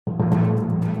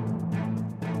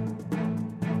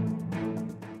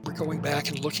going back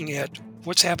and looking at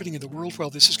what's happening in the world while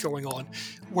this is going on.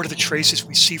 What are the traces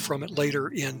we see from it later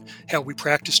in how we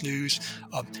practice news,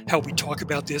 how we talk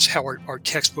about this, how our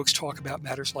textbooks talk about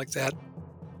matters like that.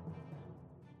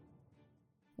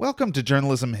 Welcome to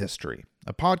Journalism History,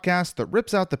 a podcast that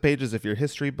rips out the pages of your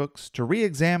history books to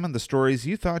re-examine the stories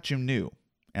you thought you knew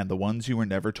and the ones you were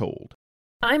never told.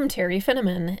 I'm Terry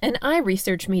Finneman, and I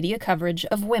research media coverage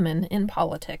of women in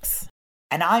politics.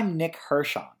 And I'm Nick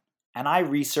Hirshon, and I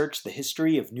research the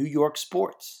history of New York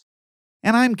sports.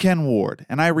 And I'm Ken Ward,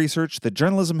 and I research the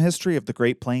journalism history of the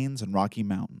Great Plains and Rocky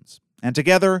Mountains. And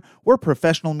together, we're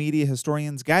professional media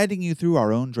historians guiding you through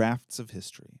our own drafts of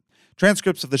history.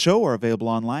 Transcripts of the show are available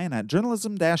online at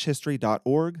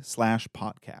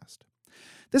journalism-history.org/podcast.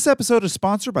 This episode is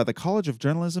sponsored by the College of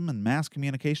Journalism and Mass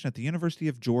Communication at the University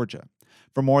of Georgia.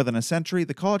 For more than a century,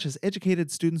 the college has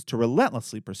educated students to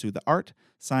relentlessly pursue the art,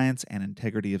 science, and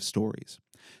integrity of stories.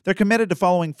 They're committed to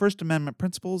following First Amendment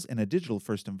principles in a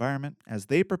digital-first environment as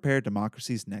they prepare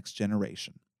democracy's next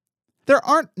generation. There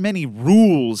aren't many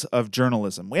rules of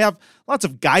journalism. We have lots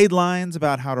of guidelines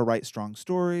about how to write strong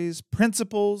stories,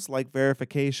 principles like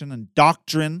verification, and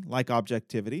doctrine like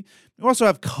objectivity. We also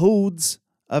have codes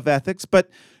of ethics, but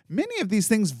many of these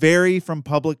things vary from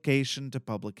publication to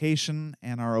publication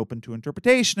and are open to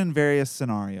interpretation in various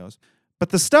scenarios. But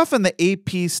the stuff in the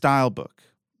AP style book,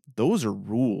 those are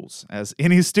rules, as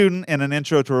any student in an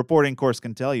Intro to Reporting course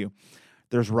can tell you.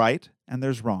 There's right and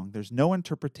there's wrong. There's no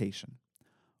interpretation.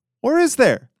 Or is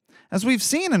there? As we've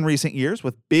seen in recent years,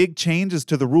 with big changes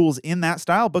to the rules in that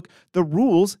style book, the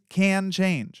rules can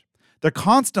change. They're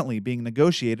constantly being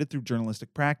negotiated through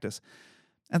journalistic practice.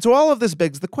 And so all of this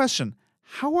begs the question,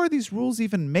 how are these rules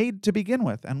even made to begin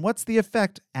with, and what's the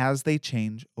effect as they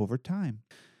change over time?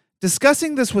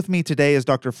 Discussing this with me today is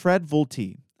Dr. Fred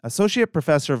Vultee, Associate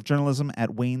Professor of Journalism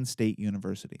at Wayne State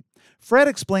University. Fred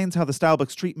explains how the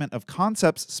stylebook's treatment of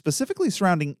concepts specifically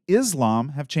surrounding Islam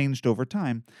have changed over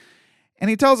time, and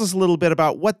he tells us a little bit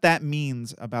about what that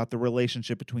means about the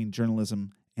relationship between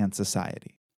journalism and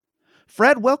society.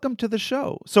 Fred, welcome to the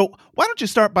show. So why don't you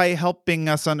start by helping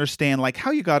us understand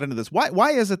how you got into this?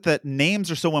 Why is it that names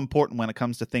are so important when it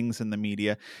comes to things in the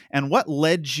media? And what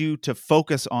led you to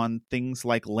focus on things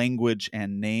like language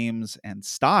and names and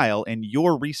style in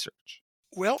your research?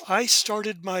 Well, I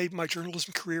started my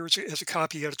journalism career as a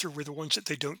copy editor with the ones that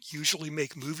they don't usually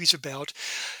make movies about.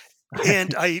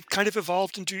 And I kind of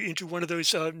evolved into one of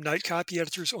those night copy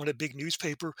editors on a big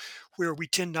newspaper where we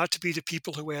tend not to be the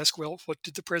people who ask, well, what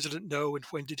did the president know and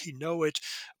when did he know it?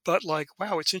 But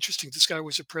wow, it's interesting. This guy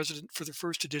was a president for the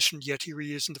first edition, yet here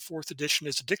he is in the fourth edition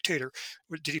as a dictator.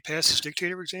 Did he pass his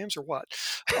dictator exams or what?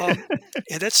 And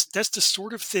that's the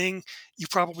sort of thing you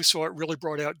probably saw it really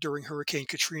brought out during Hurricane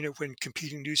Katrina when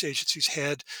competing news agencies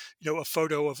had, a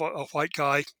photo of a white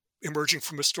guy emerging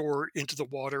from a store into the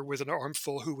water with an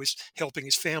armful who was helping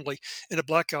his family, and a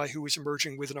black guy who was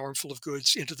emerging with an armful of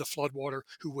goods into the floodwater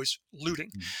who was looting.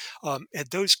 And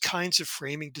those kinds of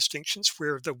framing distinctions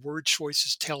where the word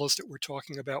choices tell us that we're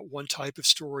talking about one type of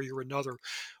story or another,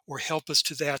 or help us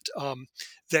to that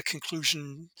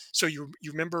conclusion. So you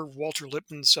remember Walter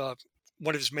Lippmann's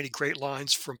one of his many great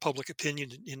lines from Public Opinion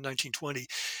in 1920 is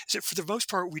that for the most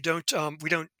part we don't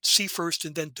see first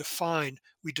and then define.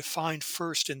 We define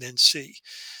first and then see.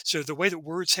 So the way that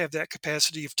words have that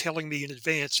capacity of telling me in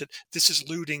advance that this is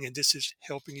looting and this is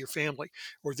helping your family,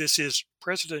 or this is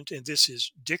president and this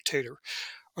is dictator,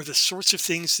 are the sorts of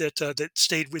things that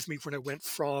stayed with me when I went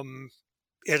from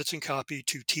editing copy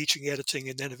to teaching editing,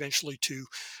 and then eventually to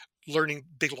learning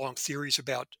big long theories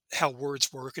about how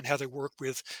words work and how they work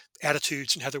with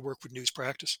attitudes and how they work with news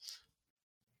practice.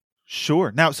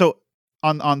 Sure. Now, so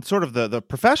on sort of the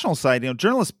professional side,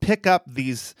 journalists pick up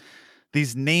these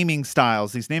naming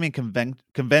styles, these naming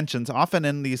conventions, often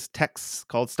in these texts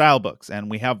called style books.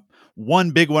 And we have one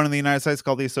big one in the United States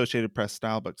called the Associated Press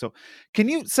Style Book. So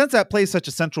since that plays such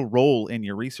a central role in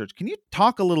your research, can you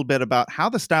talk a little bit about how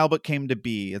the style book came to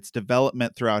be, its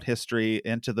development throughout history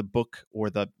into the book,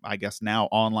 or the, I guess now,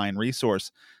 online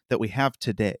resource that we have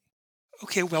today?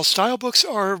 Okay, well, style books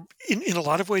are in a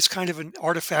lot of ways kind of an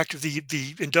artifact of the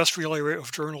industrial era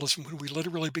of journalism, when we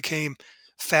literally became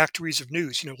factories of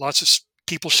news. Lots of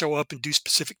people show up and do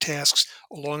specific tasks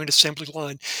along an assembly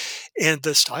line. And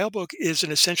the style book is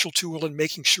an essential tool in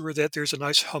making sure that there's a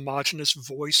nice homogeneous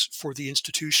voice for the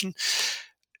institution.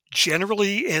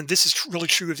 Generally, and this is really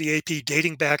true of the AP,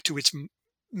 dating back to its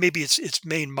maybe its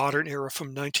main modern era from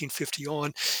 1950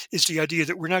 on, is the idea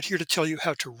that we're not here to tell you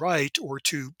how to write or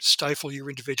to stifle your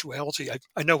individuality.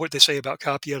 I know what they say about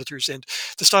copy editors, and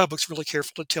the style book's really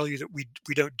careful to tell you that we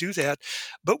don't do that,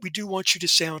 but we do want you to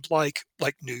sound like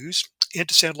news and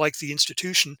to sound like the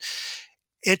institution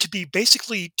and to be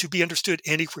basically to be understood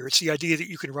anywhere. It's the idea that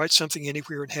you can write something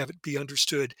anywhere and have it be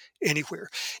understood anywhere,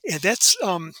 and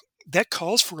that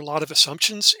calls for a lot of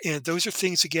assumptions, and those are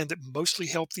things again that mostly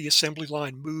help the assembly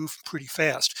line move pretty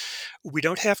fast. We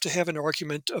don't have to have an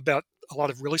argument about a lot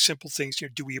of really simple things.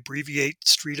 Do we abbreviate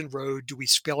street and road? Do we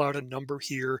spell out a number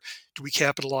here? Do we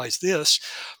capitalize this?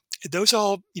 Those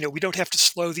all, we don't have to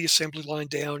slow the assembly line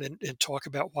down and talk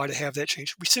about why to have that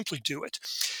change. We simply do it.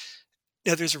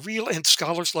 Now, there's a real, and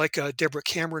scholars like Deborah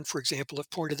Cameron, for example,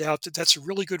 have pointed out that that's a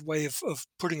really good way of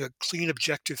putting a clean,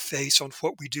 objective face on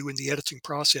what we do in the editing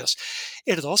process.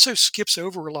 And it also skips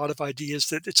over a lot of ideas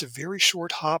that it's a very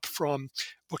short hop from,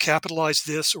 we'll capitalize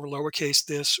this or lowercase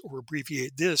this or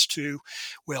abbreviate this to,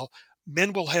 well,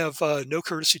 men will have no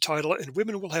courtesy title and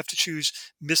women will have to choose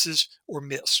Mrs. or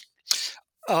Miss.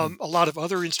 A lot of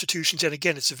other institutions, and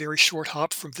again, it's a very short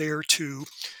hop from there to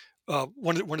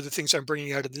one of the things I'm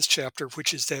bringing out in this chapter,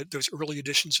 which is that those early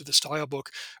editions of the style book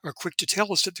are quick to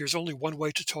tell us that there's only one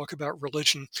way to talk about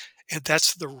religion, and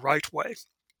that's the right way.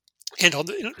 And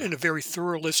in a very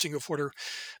thorough listing of what are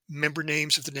member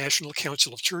names of the National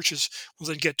Council of Churches, we'll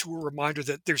then get to a reminder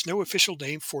that there's no official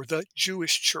name for the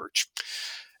Jewish Church.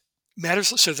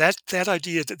 Matters so that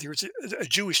idea that there's a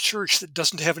Jewish church that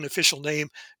doesn't have an official name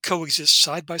coexists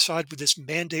side by side with this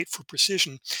mandate for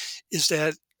precision is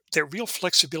that real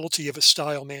flexibility of a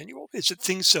style manual is that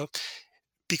things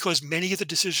because many of the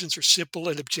decisions are simple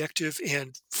and objective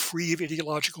and free of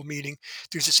ideological meaning,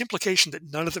 there's this implication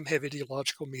that none of them have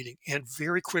ideological meaning. And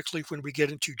very quickly, when we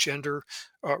get into gender,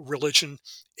 religion,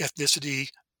 ethnicity,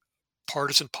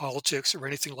 partisan politics, or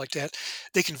anything like that,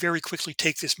 they can very quickly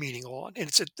take this meaning on. And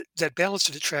it's that balance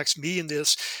that attracts me in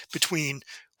this between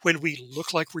when we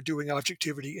look like we're doing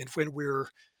objectivity and when we're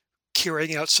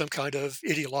carrying out some kind of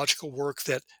ideological work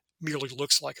that merely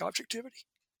looks like objectivity.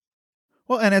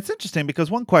 Well, and it's interesting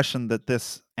because one question that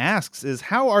this asks is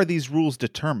how are these rules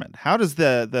determined? How does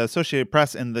the Associated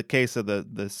Press, in the case of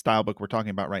the style book we're talking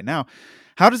about right now,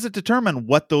 how does it determine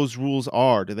what those rules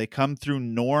are? Do they come through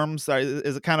norms?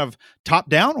 Is it kind of top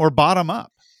down or bottom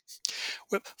up?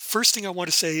 Well, first thing I want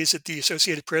to say is that the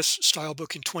Associated Press style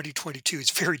book in 2022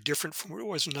 is very different from what it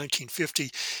was in 1950.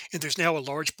 And there's now a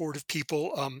large board of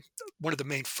people. One of the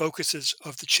main focuses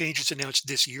of the changes announced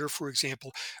this year, for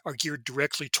example, are geared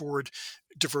directly toward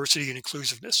diversity and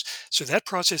inclusiveness. So that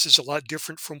process is a lot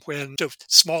different from when, so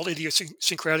small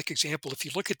idiosyncratic example, if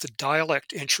you look at the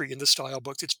dialect entry in the style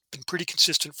book, it's been pretty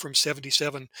consistent from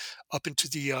 77 up into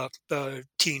the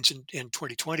teens and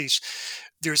 2020s.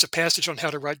 There's a passage on how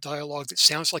to write dialogue that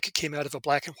sounds like it came out of a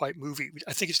black and white movie.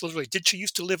 I think it's literally, did she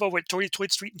used to live over at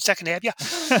 23rd Street and Second Avenue?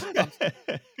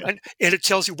 Um, and it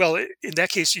tells you, well, in that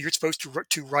case, you're supposed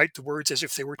to write the words as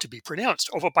if they were to be pronounced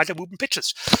over by the moving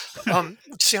pictures.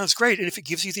 Which sounds great. And if it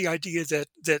gives you the idea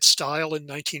that style in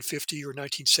 1950 or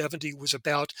 1970 was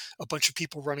about a bunch of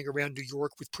people running around New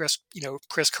York with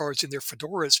press cards in their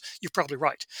fedoras, you're probably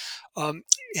right. And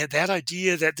that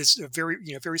idea that this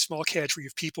very small cadre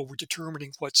of people were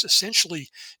determining what's essentially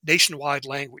nationwide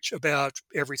language about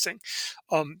everything.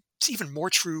 It's even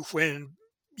more true when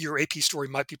your AP story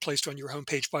might be placed on your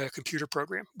homepage by a computer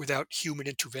program without human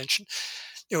intervention.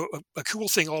 A cool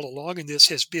thing all along in this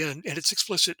has been, and it's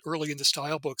explicit early in the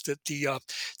style book, that the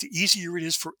easier it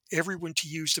is for everyone to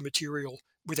use the material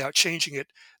without changing it,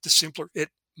 the simpler it.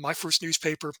 My first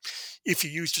newspaper, if you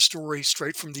used a story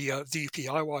straight from the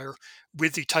UPI wire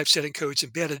with the typesetting codes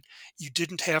embedded, you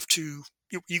didn't have to.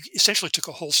 You essentially took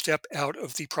a whole step out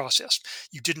of the process.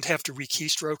 You didn't have to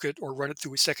re-keystroke it or run it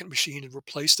through a second machine and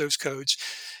replace those codes.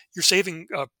 You're saving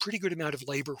a pretty good amount of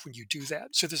labor when you do that.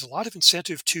 So there's a lot of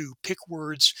incentive to pick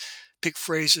words, pick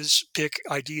phrases, pick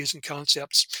ideas and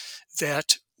concepts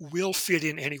that will fit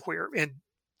in anywhere. And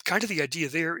kind of the idea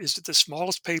there is that the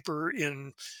smallest paper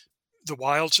in the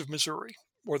wilds of Missouri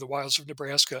or the wilds of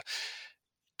Nebraska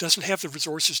doesn't have the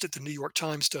resources that the New York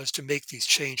Times does to make these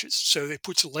changes. So it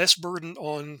puts less burden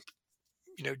on,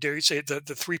 dare you say, the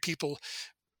three people,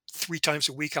 3 times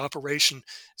a week operation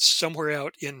somewhere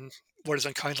out in what is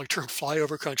unkindly termed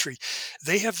flyover country.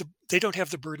 They don't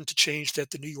have the burden to change that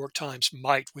the New York Times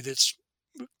might with its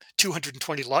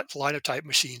 220 linotype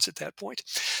machines at that point.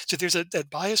 So there's that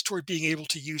bias toward being able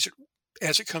to use it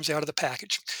as it comes out of the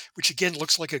package, which again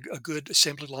looks like a good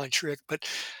assembly line trick, but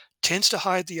tends to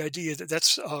hide the idea that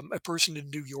that's a person in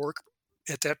New York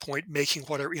at that point making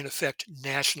what are in effect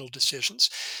national decisions.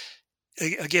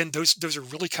 Again, those are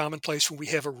really commonplace when we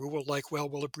have a rule like, well,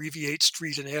 we'll abbreviate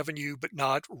street and avenue, but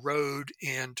not road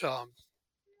and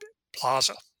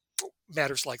plaza,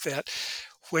 matters like that.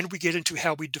 When we get into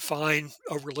how we define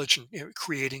a religion,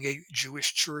 creating a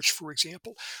Jewish church, for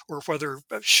example, or whether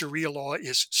Sharia law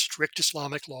is strict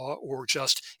Islamic law or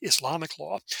just Islamic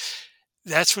law,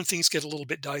 that's when things get a little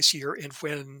bit dicier, and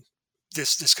when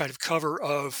this kind of cover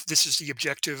of this is the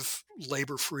objective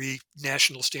labor-free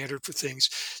national standard for things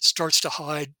starts to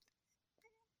hide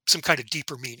some kind of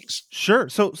deeper meanings. Sure.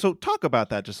 So talk about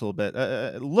that just a little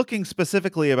bit. Looking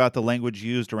specifically about the language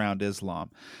used around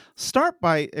Islam, start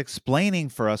by explaining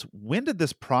for us, when did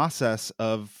this process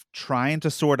of trying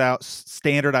to sort out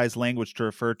standardized language to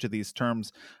refer to these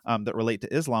terms that relate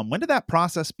to Islam, when did that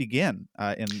process begin?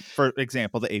 For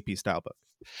example, the AP style book.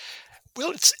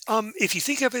 Well, it's if you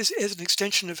think of it as an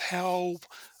extension of how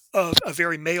a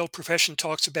very male profession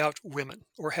talks about women,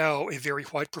 or how a very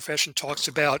white profession talks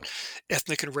about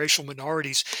ethnic and racial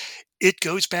minorities, it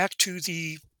goes back to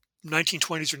the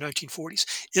 1920s or 1940s.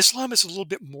 Islam is a little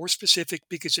bit more specific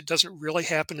because it doesn't really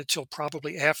happen until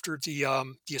probably after the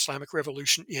Islamic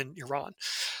Revolution in Iran.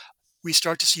 We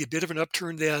start to see a bit of an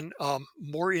upturn then,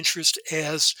 more interest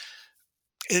as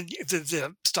and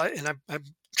the style, and I'm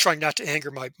trying not to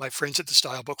anger my friends at the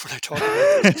style book when I talk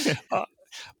about this,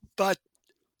 but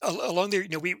along there,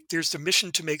 there's the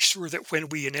mission to make sure that when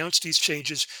we announce these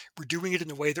changes, we're doing it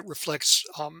in a way that reflects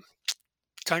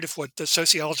kind of what the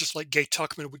sociologists like Gay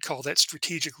Tuckman would call that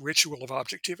strategic ritual of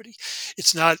objectivity.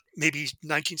 It's not maybe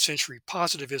 19th century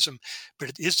positivism, but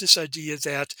it is this idea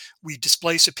that we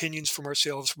displace opinions from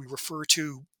ourselves. We refer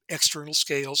to external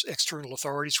scales, external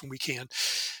authorities when we can.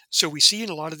 So we see in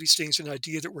a lot of these things an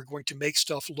idea that we're going to make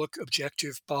stuff look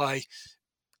objective by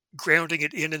grounding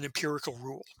it in an empirical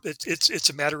rule. It's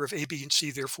a matter of A, B, and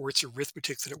C. Therefore, it's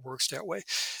arithmetic that it works that way.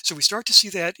 So we start to see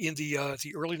that in the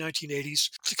early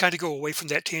 1980s. To kind of go away from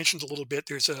that tangent a little bit,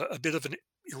 there's a bit of an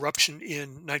eruption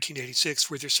in 1986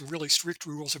 where there's some really strict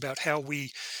rules about how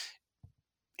we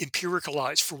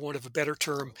empiricalize, for want of a better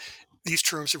term, these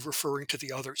terms of referring to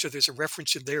the other. So there's a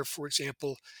reference in there, for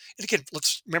example, and again,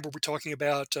 let's remember we're talking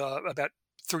about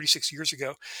 36 years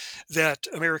ago, that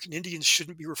American Indians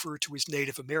shouldn't be referred to as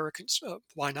Native Americans.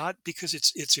 Why not? Because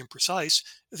it's imprecise.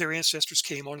 Their ancestors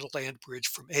came on a land bridge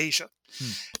from Asia.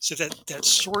 Hmm. So that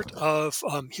sort of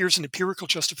here's an empirical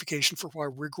justification for why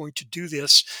we're going to do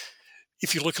this.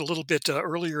 If you look a little bit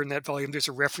earlier in that volume, there's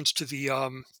a reference to the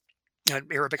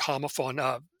Arabic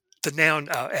homophone. The noun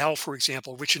al, for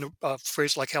example, which in a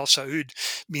phrase like al Saud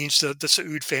means the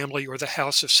Saud family or the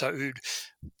house of Saud,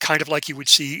 kind of like you would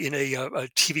see in a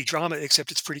TV drama,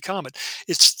 except it's pretty common.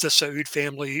 It's the Saud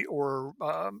family or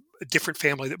a different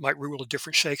family that might rule a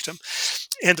different sheikhdom.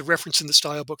 And the reference in the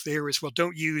style book there is, well,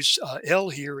 don't use L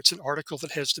here. It's an article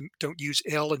that has don't use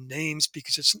L in names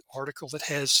because it's an article that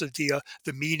has the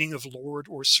meaning of Lord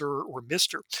or Sir or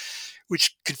Mister,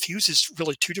 which confuses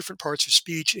really two different parts of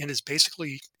speech and is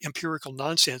basically empirical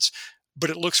nonsense, but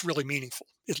it looks really meaningful.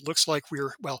 It looks like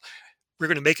we're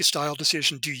going to make a style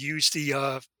decision to use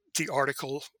the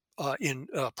article in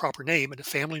a proper name and a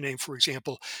family name, for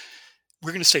example.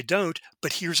 We're going to say don't,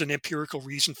 but here's an empirical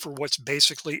reason for what's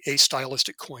basically a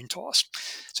stylistic coin toss.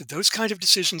 So those kind of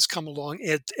decisions come along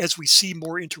as we see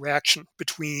more interaction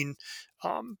between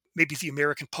maybe the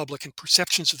American public and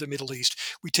perceptions of the Middle East.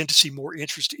 We tend to see more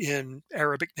interest in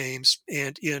Arabic names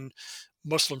and in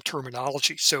Muslim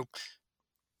terminology. So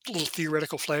a little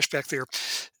theoretical flashback there.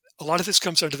 A lot of this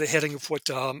comes under the heading of what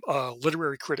a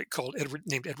literary critic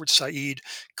named Edward Said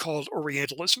called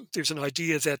Orientalism. There's an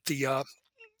idea that the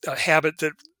a habit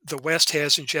that the West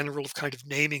has in general of kind of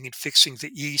naming and fixing the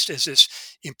East as this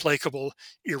implacable,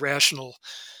 irrational,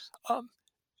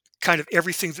 kind of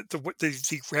everything that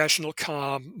the rational,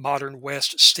 calm, modern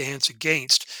West stands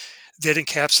against, that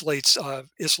encapsulates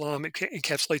Islam,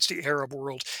 encapsulates the Arab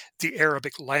world, the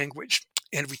Arabic language.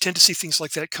 And we tend to see things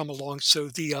like that come along. So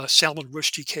the Salman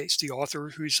Rushdie case, the author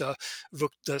whose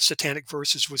book, The Satanic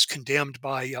Verses, was condemned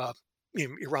by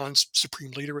Iran's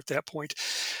supreme leader at that point.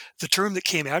 The term that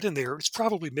came out in there, it's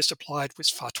probably misapplied,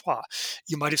 was fatwa.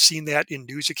 You might have seen that in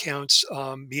news accounts,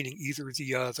 meaning either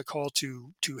the call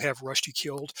to have Rushdie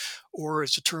killed, or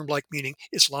as a term like meaning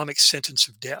Islamic sentence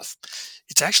of death.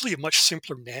 It's actually a much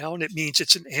simpler noun. It means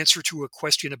it's an answer to a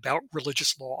question about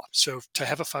religious law. So to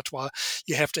have a fatwa,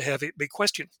 you have to have a big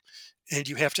question, and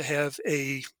you have to have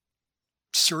a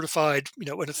certified,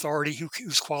 an authority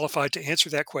who's qualified to answer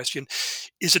that question.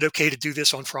 Is it okay to do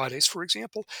this on Fridays, for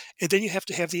example? And then you have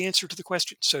to have the answer to the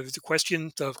question. So the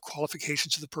question, the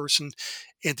qualifications of the person,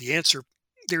 and the answer.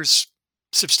 There's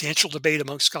substantial debate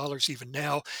among scholars even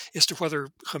now as to whether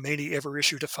Khomeini ever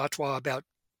issued a fatwa about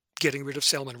getting rid of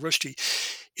Salman Rushdie.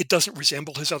 It doesn't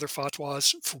resemble his other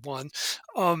fatwas, for one.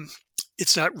 Um,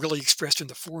 it's not really expressed in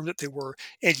the form that they were,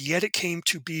 and yet it came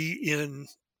to be in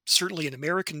certainly in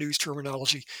American news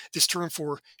terminology, this term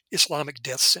for Islamic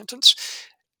death sentence.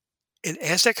 And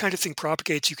as that kind of thing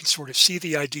propagates, you can sort of see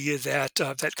the idea that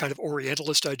that kind of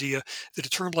Orientalist idea that a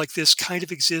term like this kind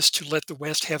of exists to let the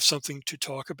West have something to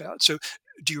talk about. So,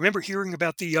 do you remember hearing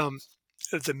about the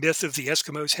myth of the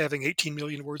Eskimos having 18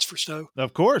 million words for snow?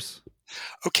 Of course.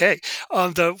 Okay,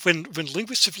 the when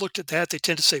linguists have looked at that, they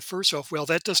tend to say first off, well,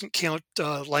 that doesn't count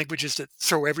languages that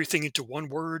throw everything into one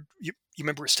word. You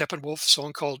remember a Steppenwolf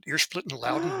song called "Ear Splittin'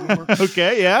 Loud and Boomer,"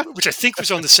 Okay, yeah. which I think was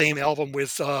on the same album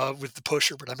with the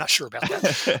Pusher, but I'm not sure about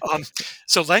that. Um,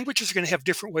 so languages are going to have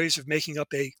different ways of making up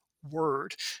a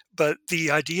word, but the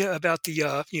idea about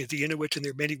the Inuit and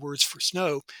their many words for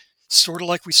snow, sort of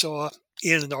like we saw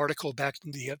in an article back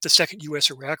in the second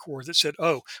U.S.-Iraq War that said,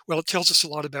 "Oh, well, it tells us a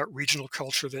lot about regional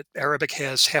culture that Arabic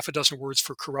has half a dozen words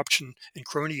for corruption and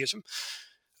cronyism."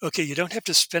 Okay, you don't have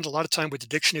to spend a lot of time with the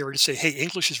dictionary to say, "Hey,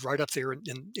 English is right up there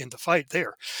in the fight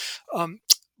there." Um,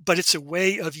 but it's a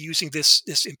way of using this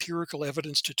empirical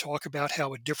evidence to talk about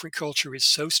how a different culture is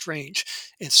so strange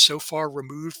and so far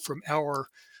removed from our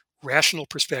rational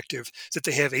perspective that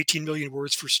they have 18 million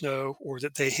words for snow, or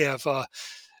that they have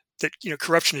that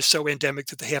corruption is so endemic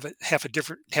that they have half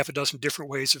a dozen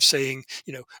different ways of saying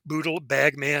boodle,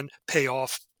 bagman,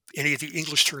 payoff, any of the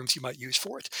English terms you might use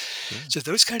for it. Sure. So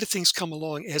those kind of things come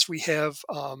along as we have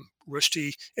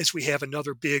Rushdie, as we have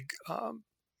another big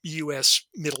U.S.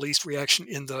 Middle East reaction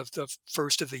in the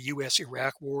first of the U.S.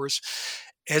 Iraq wars,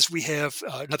 as we have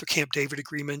another Camp David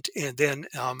agreement, and then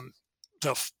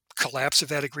collapse of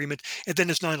that agreement, and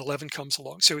then as 9/11 comes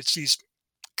along. So it's these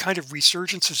kind of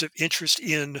resurgences of interest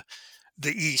in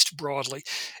the East broadly,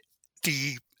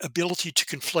 the ability to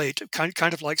conflate,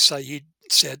 kind of like Said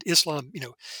said, Islam,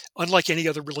 unlike any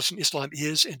other religion, Islam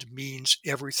is and means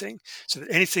everything. So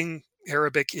that anything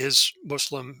Arabic is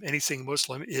Muslim, anything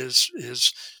Muslim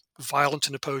is violent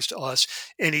and opposed to us.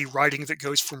 Any writing that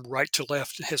goes from right to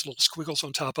left and has little squiggles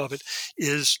on top of it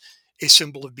is a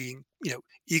symbol of being,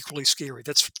 equally scary.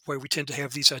 That's why we tend to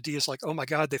have these ideas like, oh my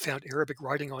God, they found Arabic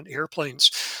writing on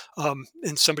airplanes.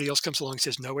 And somebody else comes along and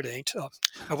says, no, it ain't.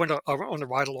 I went on a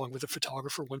ride along with a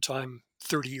photographer one time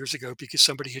 30 years ago because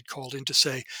somebody had called in to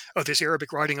say, oh, there's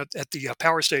Arabic writing at the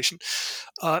power station.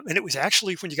 And it was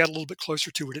actually, when you got a little bit closer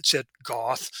to it, it said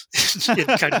goth in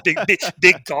kind of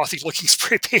big gothy looking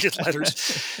spray painted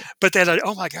letters. But then,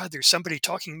 oh my God, there's somebody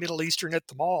talking Middle Eastern at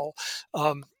the mall.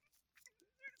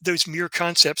 Those mere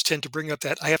concepts tend to bring up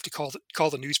that I have to call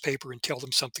the newspaper and tell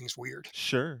them something's weird.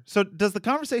 Sure. So does the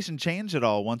conversation change at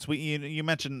all once you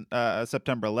mentioned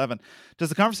September 11? Does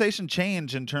the conversation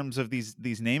change in terms of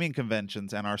these naming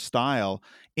conventions and our style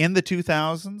in the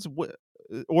 2000s?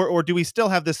 Or do we still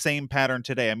have the same pattern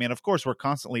today? I mean, of course, we're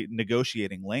constantly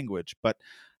negotiating language, but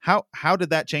how did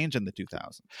that change in the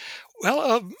 2000s?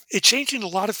 Well, it changed in a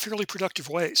lot of fairly productive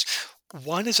ways.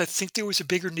 One is I think there was a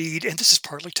bigger need, and this is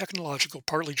partly technological,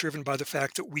 partly driven by the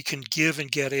fact that we can give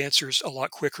and get answers a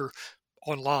lot quicker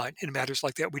online in matters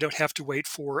like that. We don't have to wait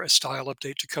for a style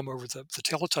update to come over the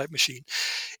teletype machine.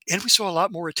 And we saw a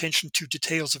lot more attention to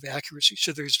details of accuracy.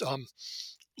 So there's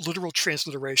literal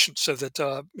transliteration, so that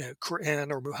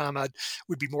Quran or Muhammad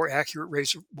would be more accurate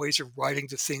ways of writing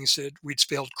the things that we'd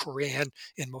spelled Quran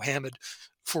and Muhammad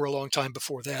for a long time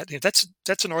before that. And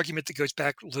that's an argument that goes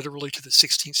back literally to the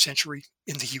 16th century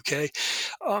in the UK.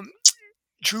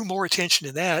 Drew more attention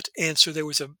in that, and so there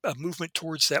was a movement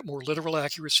towards that more literal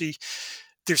accuracy.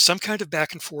 There's some kind of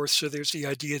back and forth. So there's the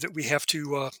idea that we have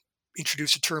to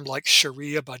introduce a term like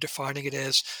Sharia by defining it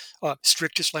as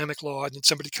strict Islamic law, and then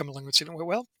somebody come along and say,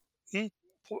 well, hmm,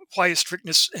 why is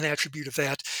strictness an attribute of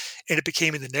that? And it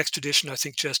became in the next edition, I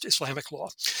think, just Islamic law.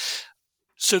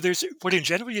 So there's what in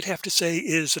general you'd have to say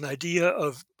is an idea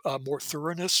of more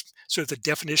thoroughness. So the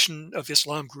definition of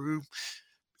Islam grew.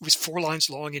 It was 4 lines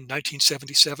long in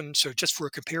 1977. So just for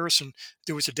a comparison,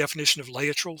 there was a definition of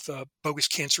Laetrile, the bogus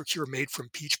cancer cure made from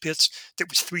peach pits, that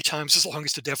was 3 times as long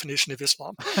as the definition of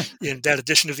Islam in that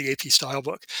edition of the AP style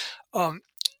book.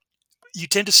 You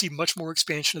tend to see much more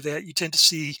expansion of that. You tend to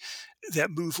see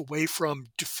that move away from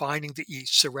defining the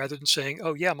East. So rather than saying,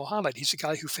 oh yeah, Muhammad, he's the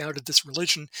guy who founded this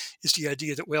religion, is the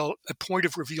idea that, well, a point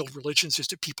of revealed religions is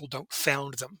that people don't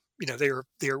found them. They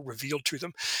are revealed to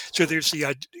them. So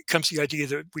comes the idea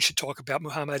that we should talk about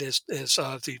Muhammad as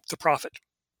the prophet.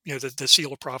 the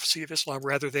seal of prophecy of Islam,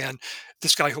 rather than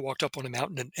this guy who walked up on a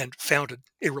mountain and founded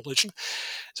a religion.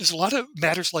 There's a lot of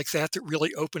matters like that that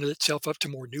really open itself up to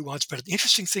more nuance. But the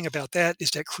interesting thing about that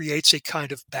is that creates a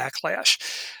kind of backlash,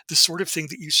 the sort of thing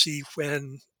that you see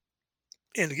when,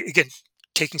 and again,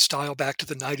 taking style back to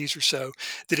the 90s or so,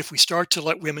 that if we start to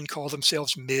let women call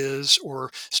themselves Ms. or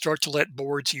start to let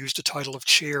boards use the title of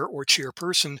chair or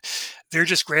chairperson, they're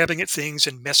just grabbing at things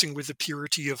and messing with the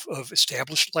purity of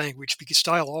established language, because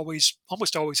style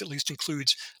almost always at least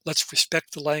includes, let's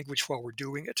respect the language while we're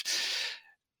doing it.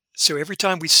 So every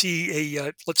time we see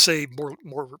let's say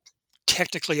more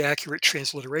technically accurate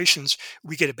transliterations,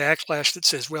 we get a backlash that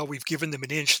says, well, we've given them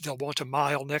an inch, they'll want a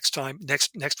mile next time.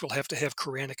 Next we'll have to have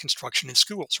Quranic instruction in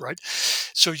schools, right?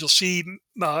 So you'll see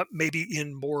maybe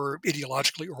in more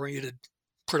ideologically oriented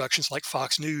productions like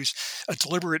Fox News, a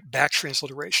deliberate back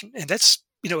transliteration. And that's,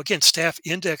 again, staff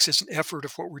index as an effort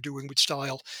of what we're doing with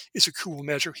style is a cool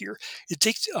measure here. It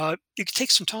takes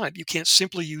some time. You can't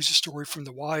simply use a story from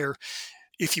The Wire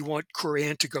if you want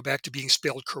Quran to go back to being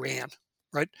spelled Quran,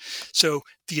 right? So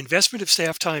the investment of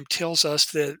staff time tells us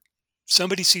that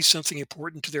somebody sees something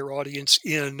important to their audience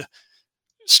in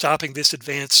stopping this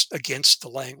advance against the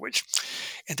language.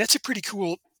 And that's a pretty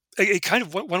cool, a kind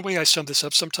of one way I sum this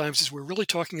up sometimes is we're really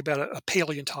talking about a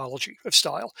paleontology of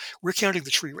style. We're counting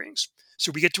the tree rings.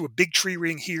 So we get to a big tree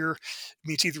ring here, it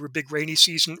means either a big rainy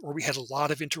season or we had a lot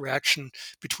of interaction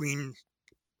between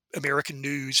American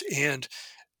news and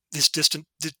this distant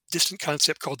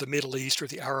concept called the Middle East or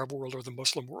the Arab world or the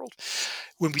Muslim world.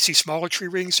 When we see smaller tree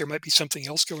rings, there might be something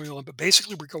else going on, but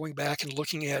basically we're going back and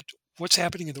looking at what's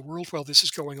happening in the world while this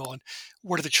is going on.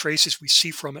 What are the traces we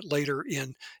see from it later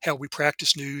in how we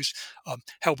practice news,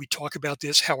 how we talk about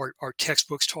this, how our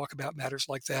textbooks talk about matters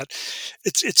like that.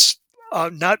 It's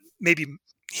not maybe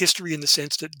history in the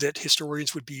sense that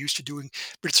historians would be used to doing,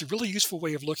 but it's a really useful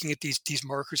way of looking at these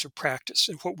markers of practice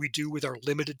and what we do with our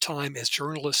limited time as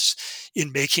journalists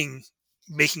in making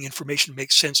information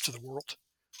make sense to the world.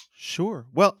 Sure.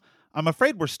 Well, I'm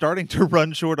afraid we're starting to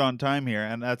run short on time here,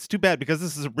 and that's too bad because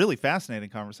this is a really fascinating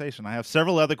conversation. I have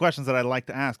several other questions that I'd like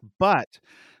to ask, but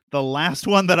the last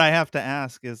one that I have to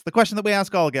ask is the question that we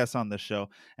ask all guests on this show,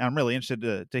 and I'm really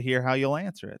interested to hear how you'll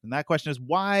answer it. And that question is,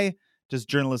 why does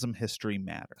journalism history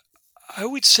matter? I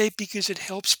would say because it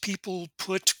helps people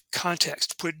put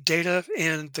context, put data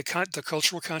and the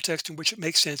cultural context in which it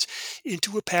makes sense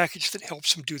into a package that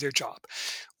helps them do their job.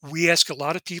 We ask a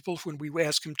lot of people when we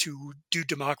ask them to do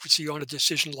democracy on a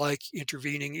decision like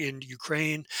intervening in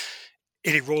Ukraine,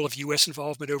 in a role of U.S.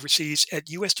 involvement overseas, at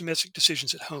U.S. domestic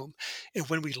decisions at home. And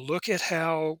when we look at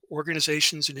how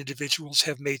organizations and individuals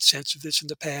have made sense of this in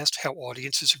the past, how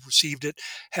audiences have received it,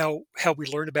 how we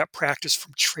learn about practice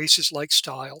from traces like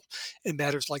style and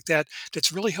matters like that,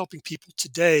 that's really helping people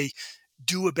today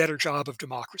do a better job of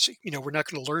democracy. We're not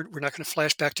going to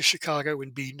flash back to Chicago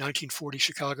and be 1940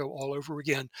 Chicago all over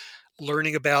again,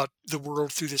 learning about the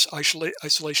world through this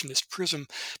isolationist prism,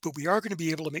 but we are going to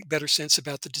be able to make better sense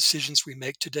about the decisions we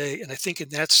make today. And I think in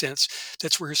that sense,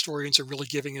 that's where historians are really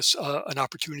giving us an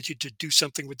opportunity to do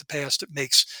something with the past that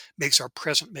makes our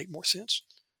present make more sense.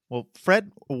 Well,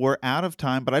 Fred, we're out of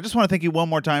time, but I just want to thank you one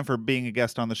more time for being a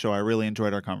guest on the show. I really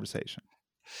enjoyed our conversation.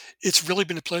 It's really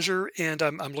been a pleasure, and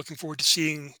I'm looking forward to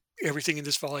seeing everything in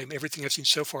this volume. Everything I've seen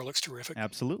so far looks terrific.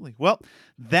 Absolutely. Well,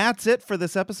 that's it for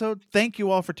this episode. Thank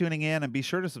you all for tuning in, and be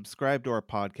sure to subscribe to our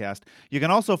podcast. You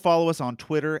can also follow us on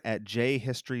Twitter at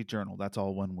JHistoryJournal. That's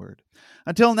all one word.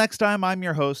 Until next time, I'm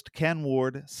your host, Ken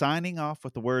Ward, signing off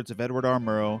with the words of Edward R.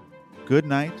 Murrow. Good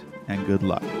night and good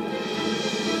luck.